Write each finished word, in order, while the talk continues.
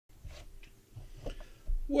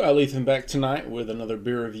Well, Ethan back tonight with another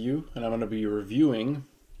beer review, and I'm going to be reviewing.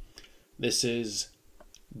 This is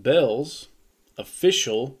Bell's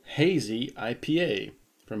official Hazy IPA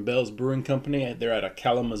from Bell's Brewing Company. They're out of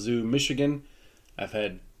Kalamazoo, Michigan. I've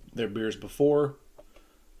had their beers before.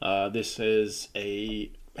 This is a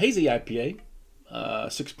Hazy IPA,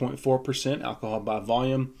 6.4% alcohol by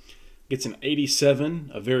volume. Gets an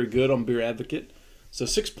 87, a very good on Beer Advocate. So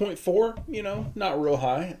 6.4, not real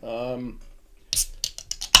high.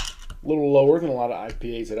 A little lower than a lot of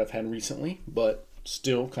IPAs that I've had recently, but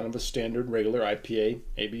still kind of a standard regular IPA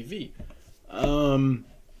ABV.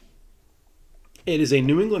 It is a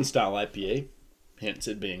New England style IPA, hence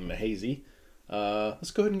it being the hazy. Let's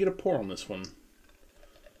go ahead and get a pour on this one.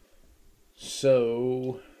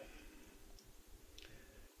 So,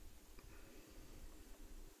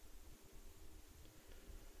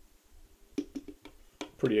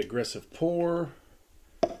 pretty aggressive pour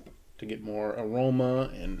to get more aroma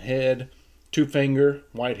and head. Two finger,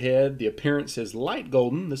 white head. The appearance is light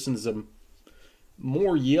golden. This is a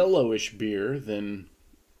more yellowish beer than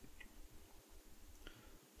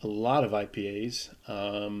a lot of IPAs.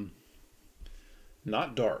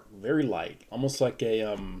 Not dark, very light, almost like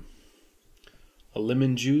a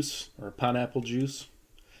lemon juice or a pineapple juice.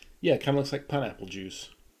 Yeah, it kind of looks like pineapple juice.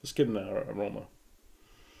 Let's get an aroma.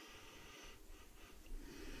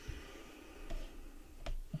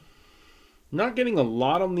 Not getting a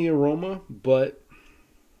lot on the aroma, but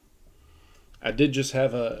I did just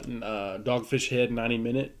have a Dogfish Head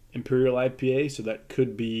 90-minute Imperial IPA, so that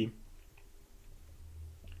could be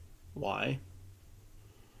why.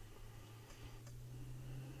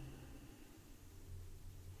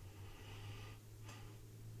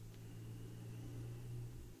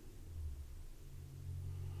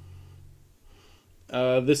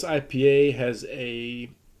 This IPA has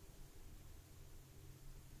a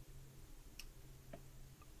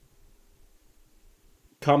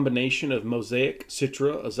combination of Mosaic,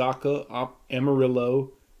 Citra, Azacca,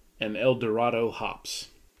 Amarillo, and El Dorado hops,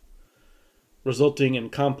 resulting in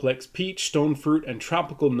complex peach, stone fruit, and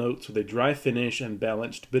tropical notes with a dry finish and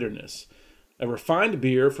balanced bitterness. A refined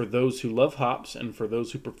beer for those who love hops and for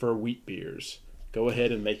those who prefer wheat beers. Go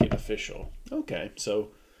ahead and make it official. Okay, so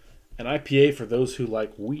an IPA for those who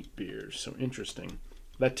like wheat beers. So interesting.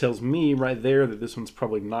 That tells me right there that this one's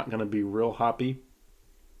probably not going to be real hoppy.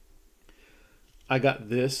 I got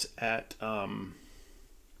this at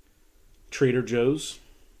Trader Joe's.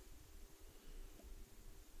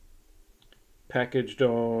 Packaged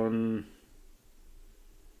on,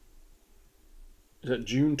 is that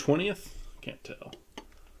June 20th? Can't tell.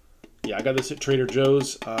 Yeah, I got this at Trader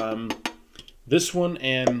Joe's. This one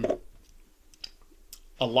and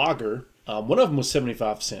a lager, one of them was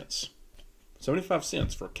 75 cents. 75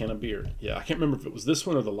 cents for a can of beer. Yeah, I can't remember if it was this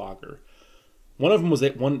one or the lager. One of them was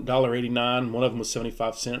at $1.89. One of them was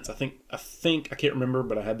 75 cents. I think I can't remember,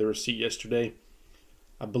 but I had the receipt yesterday.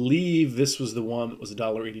 I believe this was the one that was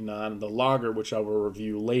 $1.89. The lager, which I will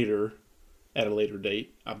review later at a later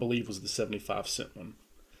date, I believe was the 75-cent one.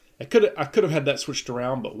 I could have had that switched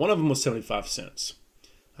around, but one of them was 75 cents.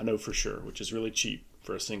 I know for sure, which is really cheap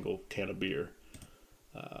for a single can of beer,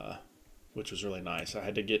 which was really nice. I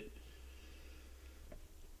had to get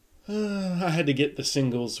the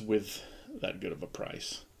singles with that good of a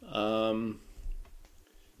price.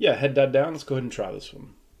 Yeah, head died down. Let's go ahead and try this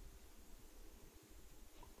one.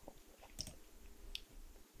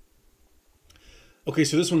 Okay,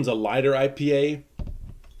 so this one's a lighter IPA.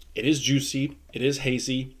 It is juicy. It is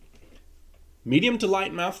hazy. Medium to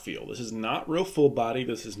light mouthfeel. This is not real full body.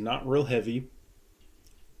 This is not real heavy.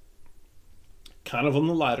 Kind of on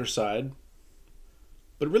the lighter side,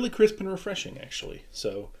 but really crisp and refreshing, actually.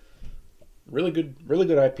 So, really good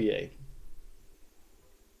IPA.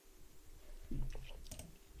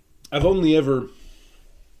 I've only ever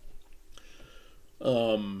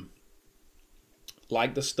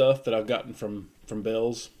liked the stuff that I've gotten from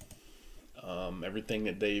Bell's. Everything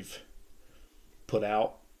that they've put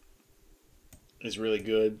out is really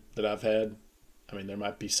good that I've had. I mean, there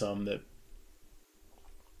might be some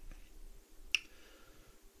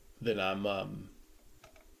that I'm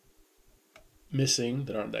missing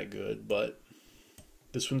that aren't that good, but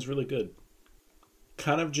this one's really good.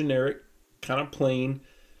 Kind of generic, kind of plain.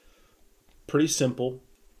 Pretty simple,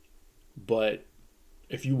 but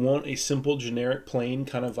if you want a simple, generic, plain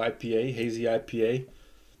kind of IPA, hazy IPA,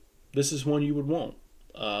 this is one you would want.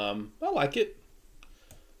 I like it.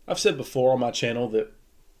 I've said before on my channel that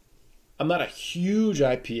I'm not a huge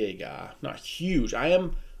IPA guy. Not huge.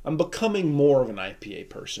 I'm becoming more of an IPA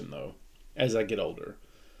person, though, as I get older.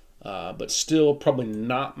 But still probably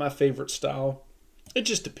not my favorite style. It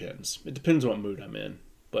just depends. It depends what mood I'm in.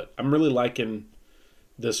 But I'm really liking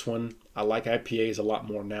this one. I like IPAs a lot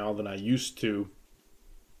more now than I used to.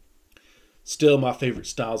 Still, my favorite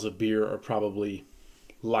styles of beer are probably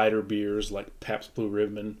lighter beers like Pabst Blue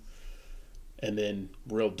Ribbon, and then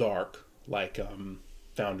real dark like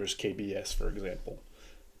Founders KBS, for example.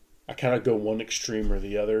 I kind of go one extreme or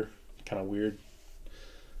the other. Kind of weird.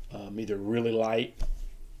 Either really light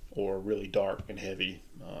or really dark and heavy.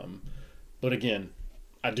 But again,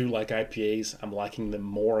 I do like IPAs. I'm liking them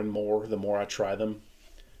more and more the more I try them.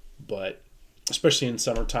 But especially in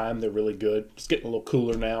summertime, they're really good. It's getting a little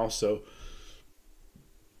cooler now, so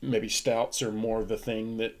maybe stouts are more of the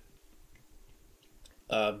thing that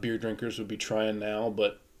beer drinkers would be trying now.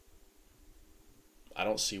 But I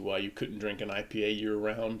don't see why you couldn't drink an IPA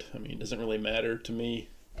year-round. I mean, it doesn't really matter to me.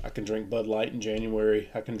 I can drink Bud Light in January.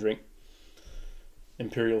 I can drink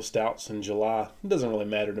Imperial Stouts in July. It doesn't really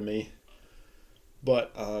matter to me.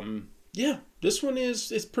 But, yeah, this one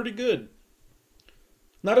is pretty good.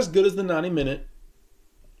 Not as good as the 90-minute.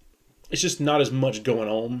 It's just not as much going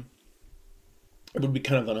on. It would be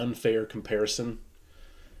kind of an unfair comparison.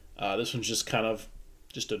 This one's just kind of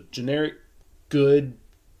just a generic, good,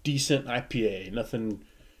 decent IPA. Nothing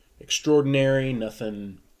extraordinary.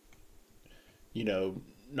 Nothing,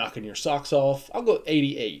 knocking your socks off. I'll go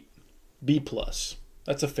 88. B+.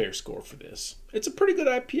 That's a fair score for this. It's a pretty good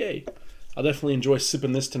IPA. I'll definitely enjoy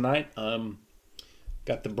sipping this tonight.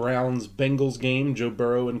 Got the Browns-Bengals game. Joe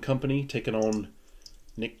Burrow and company taking on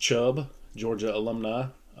Nick Chubb, Georgia alumni,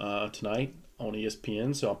 tonight on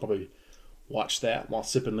ESPN. So I'll probably watch that while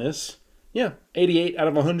sipping this. Yeah, 88 out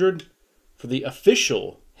of 100 for the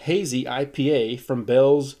official Hazy IPA from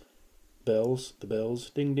Bell's,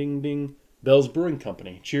 ding, ding, ding, Bell's Brewing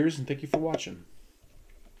Company. Cheers, and thank you for watching.